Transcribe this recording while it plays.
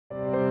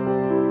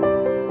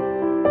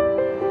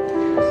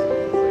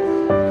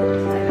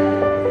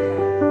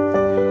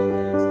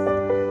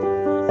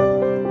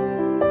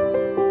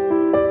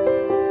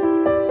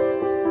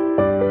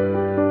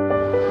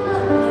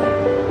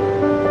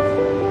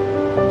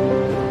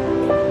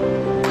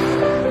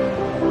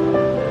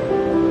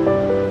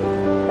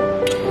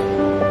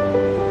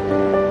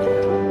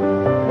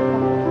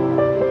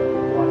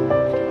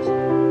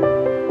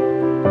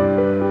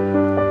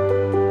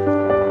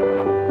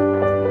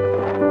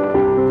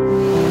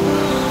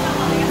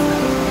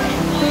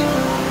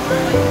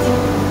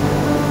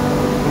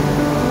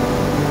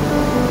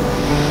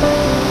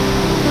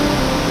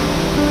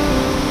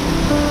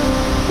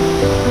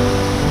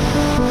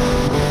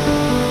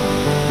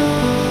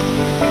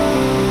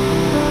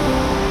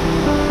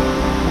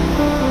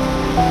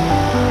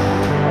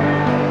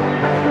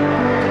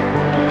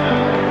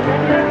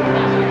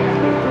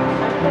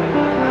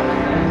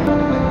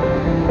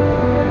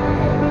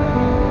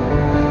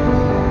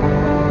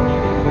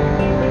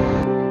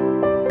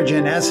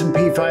And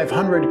S&P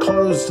 500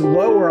 closed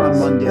lower on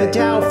Monday. The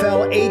Dow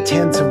fell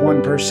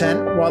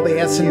 0.8%, while the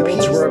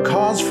S&Ps were a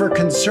cause for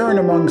concern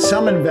among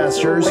some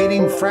investors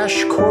awaiting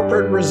fresh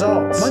corporate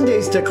results.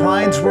 Monday's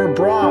declines were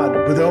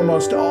broad, with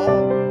almost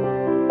all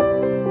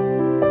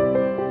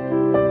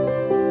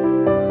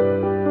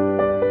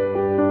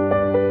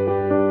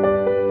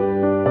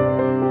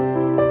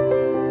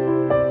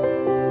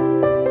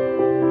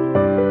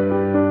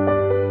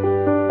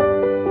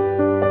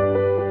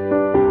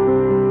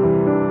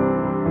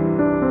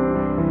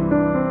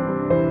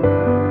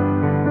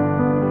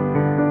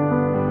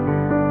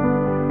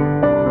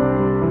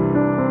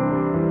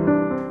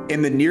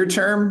in the near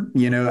term,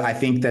 I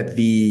think that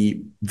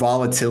the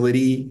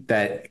volatility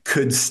that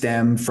could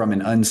stem from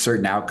an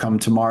uncertain outcome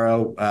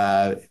tomorrow,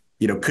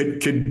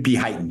 could be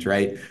heightened,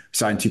 right?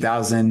 So in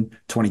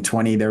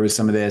 2020, there was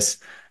some of this,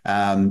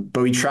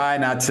 but we try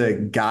not to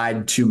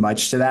guide too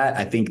much to that.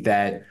 I think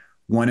that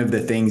one of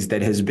the things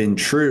that has been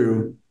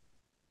true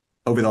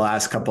over the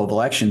last couple of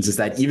elections is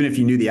that even if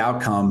you knew the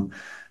outcome,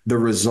 the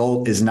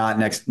result is not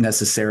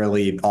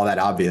necessarily all that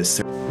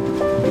obvious.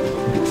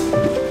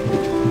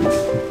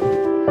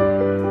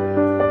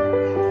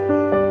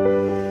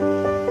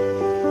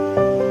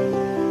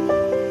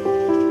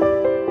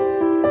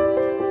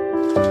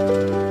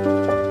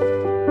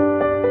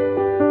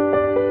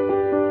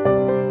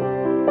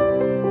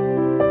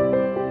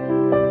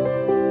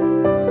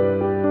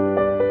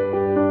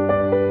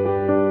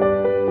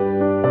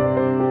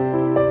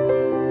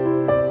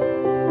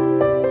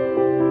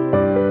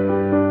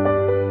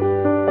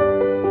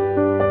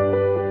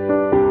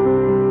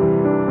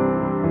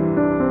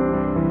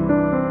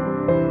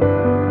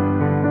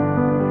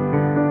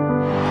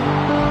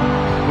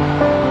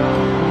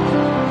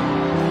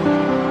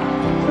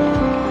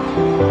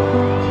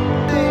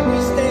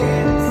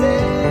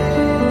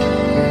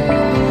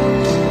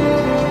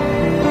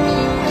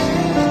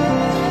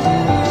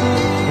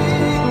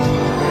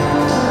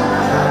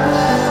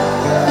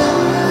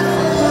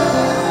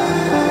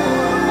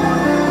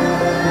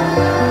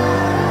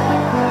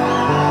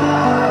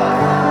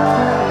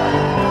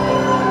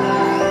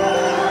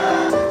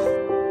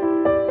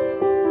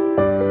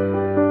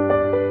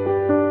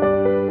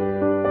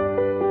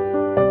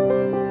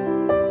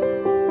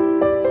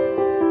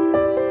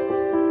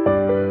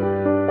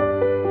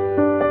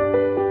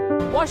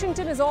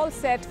 Washington is all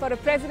set for a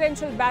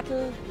presidential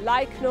battle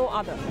like no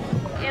other.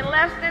 In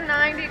less than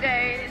 90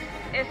 days,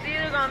 it's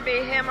either going to be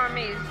him or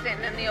me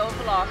sitting in the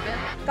Oval Office.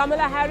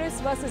 Kamala Harris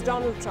versus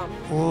Donald Trump.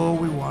 All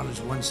we want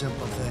is one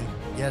simple thing: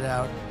 get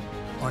out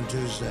on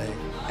Tuesday.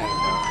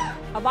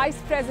 A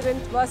vice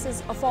president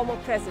versus a former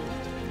president.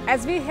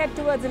 As we head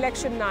towards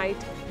election night,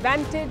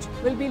 Vantage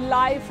will be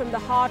live from the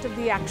heart of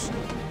the action.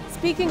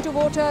 Speaking to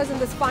voters in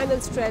this final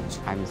stretch,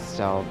 I'm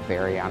still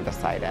very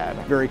undecided.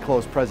 Very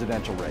close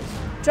presidential race.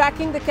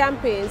 Tracking the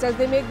campaigns as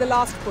they make the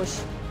last push.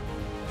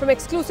 From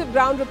exclusive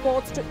ground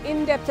reports to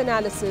in-depth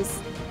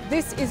analysis,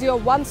 this is your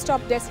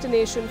one-stop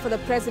destination for the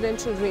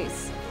presidential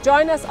race.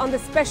 Join us on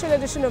this special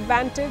edition of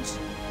Vantage,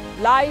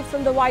 live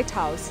from the White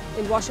House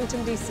in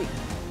Washington, D.C.